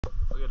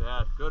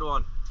bad. Good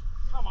one.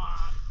 Come on.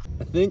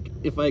 I think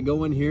if I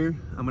go in here,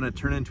 I'm gonna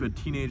turn into a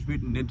Teenage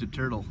Mutant Ninja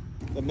Turtle.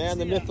 The man,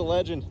 the myth, the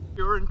legend.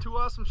 You were in 2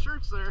 awesome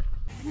shirts there.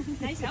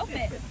 Nice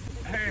outfit.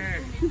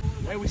 Hey,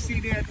 we see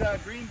you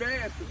at Green Bay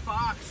at the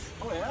Fox.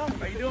 Oh yeah?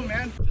 How you doing,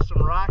 man? Just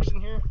some rocks in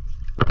here.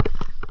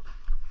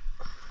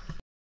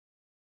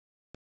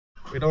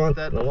 We don't want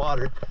that in the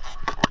water.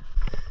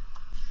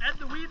 Ed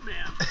the Weed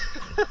Man.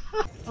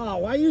 Oh,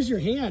 why use your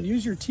hand?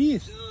 Use your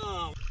teeth.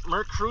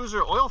 Merc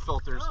Cruiser oil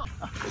filters. Oh.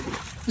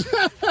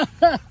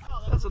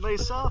 That's a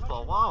nice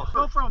softball. Wow.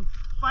 Go from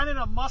finding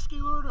a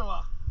musky lure to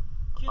a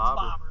kid's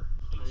bobber.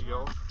 There you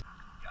go.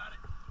 Got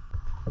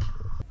it.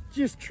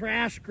 Just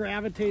trash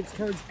gravitates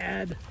towards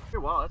Ed. Hey,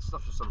 wow, that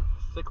stuff's just some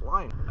thick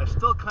line. I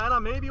still kind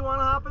of maybe want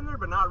to hop in there,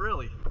 but not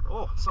really.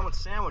 Oh, someone's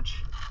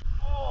sandwich.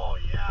 Oh,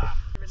 yeah.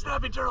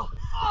 Snappy turtle.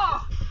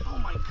 Oh, oh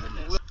my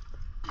goodness.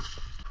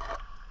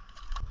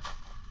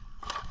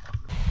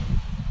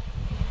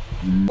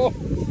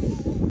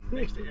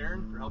 Thanks to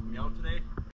Aaron for helping me out today.